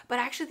highlighter, but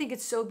I actually think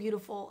it's so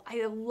beautiful.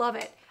 I love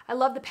it. I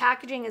love the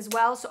packaging as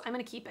well, so I'm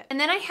gonna keep it. And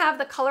then I have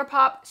the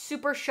ColourPop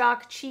Super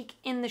Shock Cheek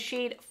in the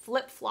shade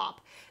Flip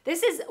Flop.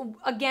 This is,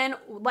 again,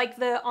 like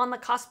the On the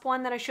Cusp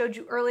one that I showed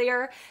you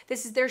earlier.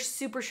 This is their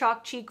Super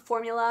Shock Cheek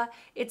formula.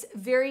 It's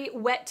very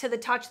wet to the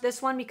touch,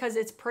 this one, because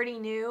it's pretty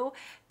new.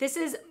 This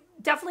is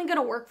definitely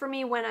gonna work for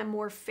me when I'm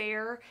more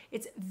fair.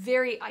 It's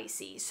very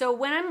icy. So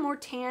when I'm more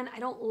tan, I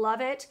don't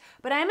love it,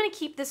 but I'm gonna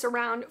keep this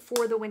around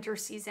for the winter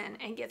season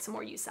and get some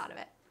more use out of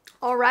it.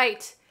 All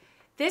right,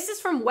 this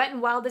is from Wet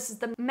n Wild. This is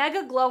the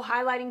Mega Glow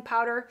Highlighting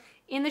Powder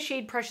in the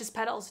shade Precious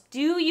Petals.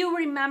 Do you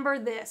remember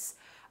this?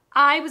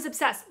 I was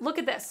obsessed. Look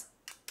at this.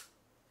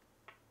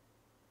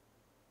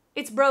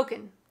 It's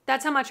broken.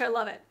 That's how much I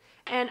love it.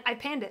 And I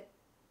panned it.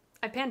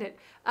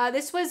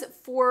 This was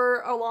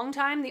for a long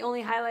time the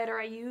only highlighter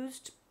I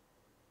used.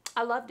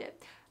 I loved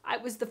it.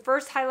 It was the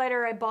first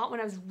highlighter I bought when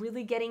I was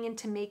really getting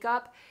into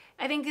makeup.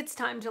 I think it's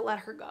time to let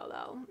her go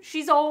though.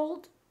 She's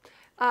old.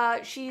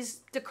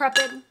 She's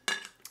decrepit.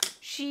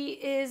 She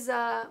is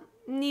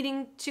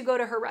needing to go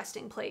to her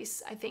resting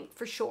place, I think,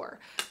 for sure.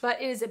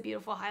 But it is a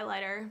beautiful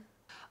highlighter.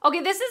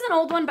 Okay, this is an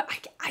old one,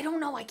 but I don't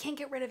know. I can't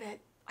get rid of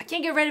it. I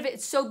can't get rid of it.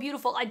 It's so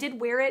beautiful. I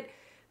did wear it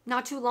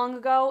not too long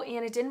ago,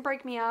 and it didn't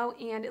break me out,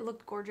 and it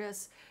looked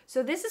gorgeous.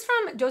 So this is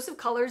from Dose of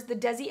Colors, the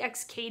Desi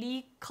X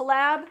Katie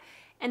collab.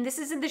 And this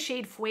is in the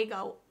shade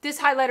Fuego. This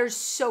highlighter is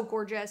so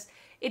gorgeous.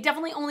 It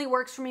definitely only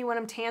works for me when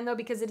I'm tan though,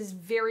 because it is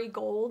very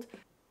gold.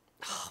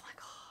 Oh my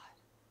God.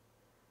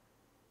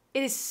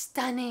 It is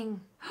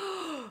stunning.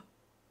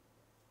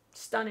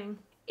 Stunning.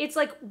 It's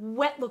like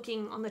wet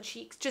looking on the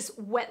cheeks, just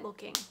wet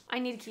looking. I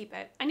need to keep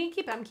it.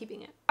 I'm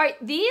keeping it. All right,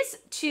 these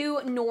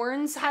two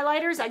Norns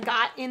highlighters I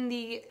got in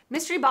the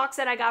mystery box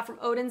that I got from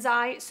Odin's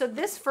Eye. So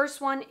this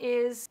first one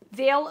is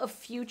Veil of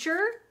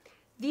Future.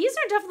 These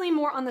are definitely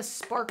more on the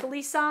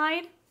sparkly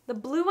side. The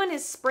blue one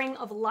is Spring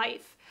of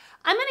Life.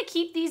 I'm gonna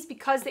keep these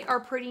because they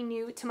are pretty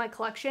new to my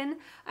collection.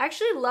 I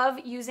actually love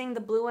using the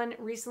blue one.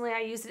 Recently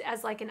I used it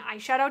as like an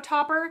eyeshadow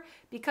topper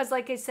because,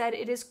 like I said,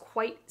 it is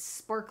quite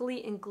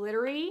sparkly and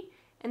glittery.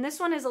 And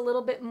this one is a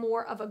little bit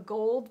more of a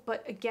gold,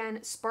 but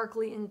again,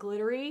 sparkly and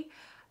glittery.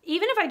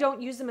 Even if I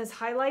don't use them as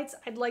highlights,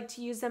 I'd like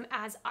to use them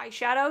as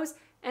eyeshadows,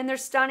 and they're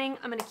stunning.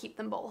 I'm gonna keep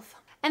them both.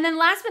 And then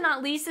last but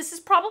not least, this is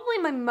probably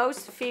my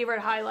most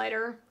favorite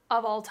highlighter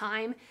of all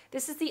time.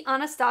 This is the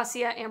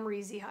Anastasia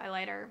Amrezy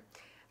highlighter.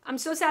 I'm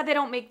so sad they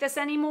don't make this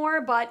anymore,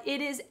 but it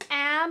is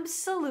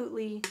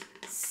absolutely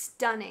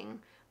stunning.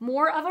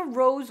 More of a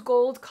rose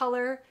gold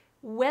color,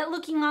 wet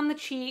looking on the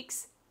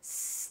cheeks,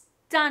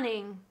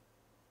 stunning.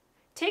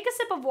 Take a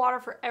sip of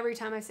water for every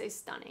time I say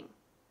stunning.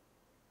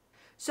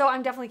 So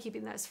I'm definitely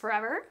keeping this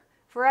forever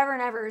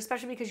and ever,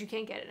 especially because you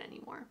can't get it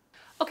anymore.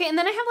 Okay, and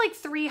then I have like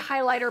 3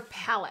 highlighter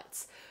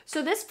palettes.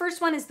 So this first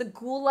one is the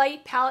Ghoul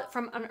Light palette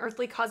from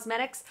Unearthly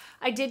Cosmetics.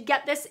 I did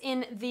get this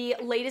in the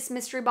latest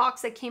mystery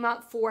box that came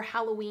out for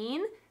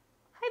Halloween.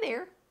 Hi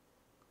there.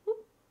 Ooh.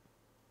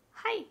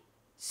 Hi.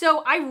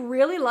 So I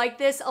really like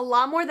this a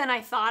lot more than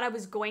I thought I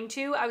was going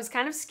to. I was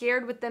kind of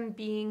scared with them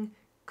being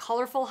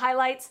colorful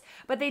highlights,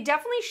 but they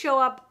definitely show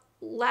up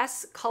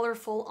less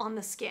colorful on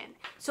the skin.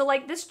 So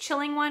like this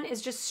chilling one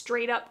is just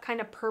straight up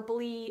kind of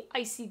purpley,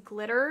 icy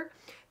glitter.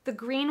 The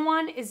green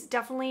one is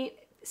definitely,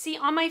 see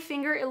on my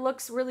finger, it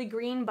looks really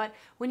green, but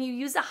when you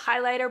use a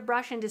highlighter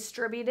brush and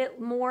distribute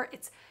it more,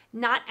 it's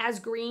not as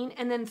green.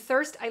 And then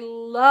Thirst, I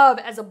love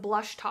as a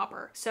blush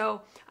topper.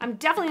 So I'm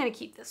definitely gonna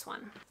keep this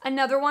one.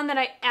 Another one that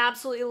I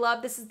absolutely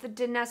love, this is the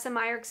Danessa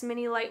Myricks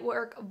Mini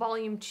Lightwork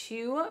Volume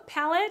 2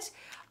 palette.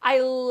 I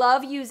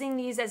love using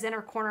these as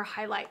inner corner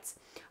highlights.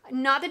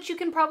 Not that you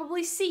can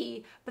probably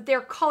see, but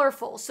they're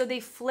colorful. So they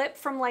flip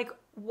from like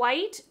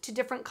white to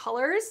different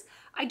colors.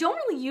 I don't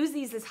really use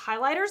these as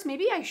highlighters.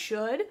 Maybe I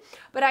should,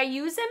 but I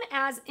use them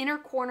as inner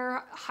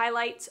corner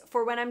highlights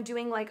for when I'm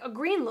doing like a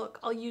green look,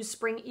 I'll use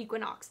Spring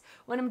Equinox.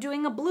 When I'm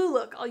doing a blue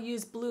look, I'll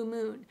use Blue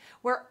Moon.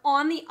 Where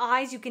on the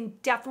eyes, you can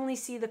definitely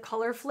see the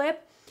color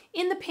flip.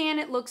 In the pan,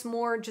 it looks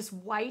more just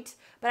white,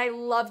 but I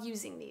love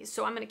using these,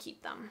 so I'm gonna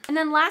keep them. And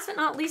then last but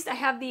not least, I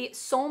have the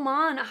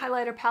Solman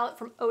highlighter palette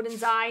from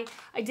Odin's Eye.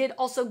 I did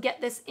also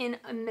get this in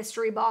a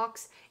mystery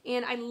box,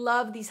 and I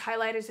love these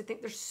highlighters. I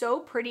think they're so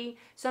pretty,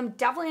 so I'm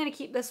definitely gonna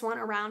keep this one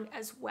around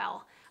as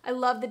well. I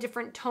love the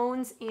different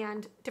tones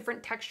and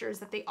different textures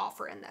that they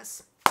offer in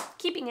this.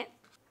 Keeping it.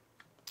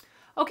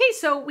 Okay,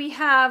 so we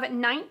have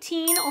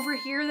 19 over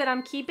here that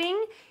I'm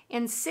keeping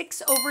and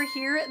 6 over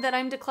here that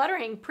I'm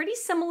decluttering. Pretty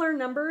similar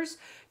numbers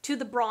to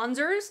the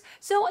bronzers.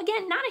 So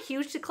again, not a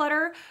huge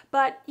declutter,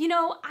 but you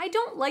know, I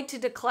don't like to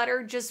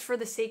declutter just for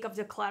the sake of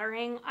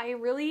decluttering. I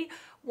really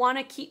want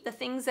to keep the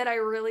things that I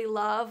really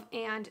love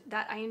and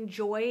that I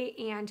enjoy,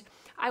 and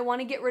I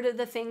want to get rid of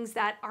the things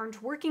that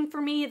aren't working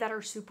for me, that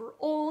are super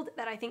old,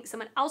 that I think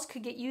someone else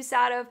could get use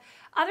out of.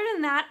 Other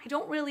than that, I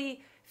don't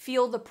really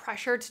feel the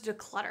pressure to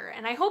declutter,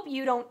 and I hope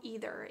you don't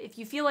either. If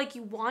you feel like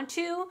you want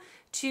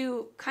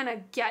to kind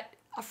of get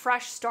a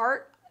fresh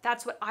start,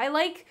 that's what I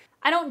like.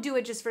 I don't do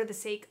it just for the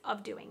sake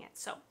of doing it.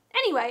 So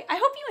Anyway, I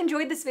hope you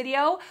enjoyed this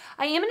video.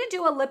 I am gonna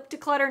do a lip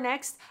declutter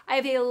next. I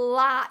have a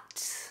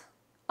lot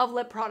of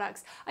lip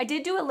products. I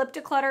did do a lip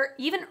declutter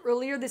even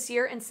earlier this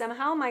year, and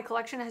somehow my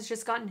collection has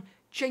just gotten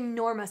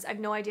ginormous. I have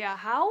no idea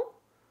how.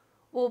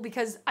 Well,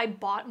 because I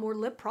bought more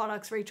lip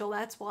products, Rachel,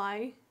 that's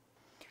why.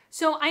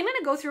 So I'm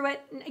gonna go through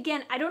it. And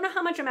again, I don't know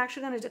how much I'm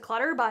actually gonna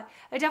declutter, but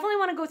I definitely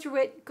wanna go through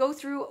it,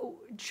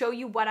 show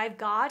you what I've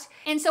got.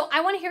 And so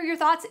I wanna hear your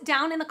thoughts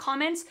down in the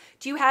comments.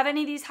 Do you have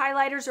any of these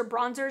highlighters or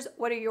bronzers?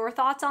 What are your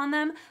thoughts on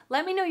them?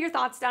 Let me know your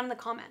thoughts down in the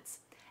comments.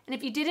 And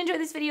if you did enjoy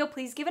this video,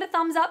 please give it a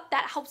thumbs up.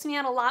 That helps me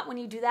out a lot when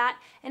you do that.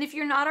 And if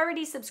you're not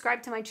already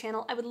subscribed to my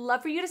channel, I would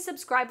love for you to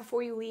subscribe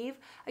before you leave.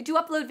 I do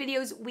upload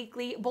videos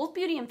weekly, both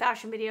beauty and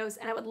fashion videos,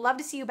 and I would love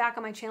to see you back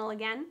on my channel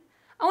again.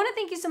 I want to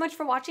thank you so much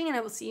for watching, and I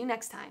will see you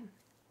next time.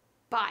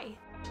 Bye.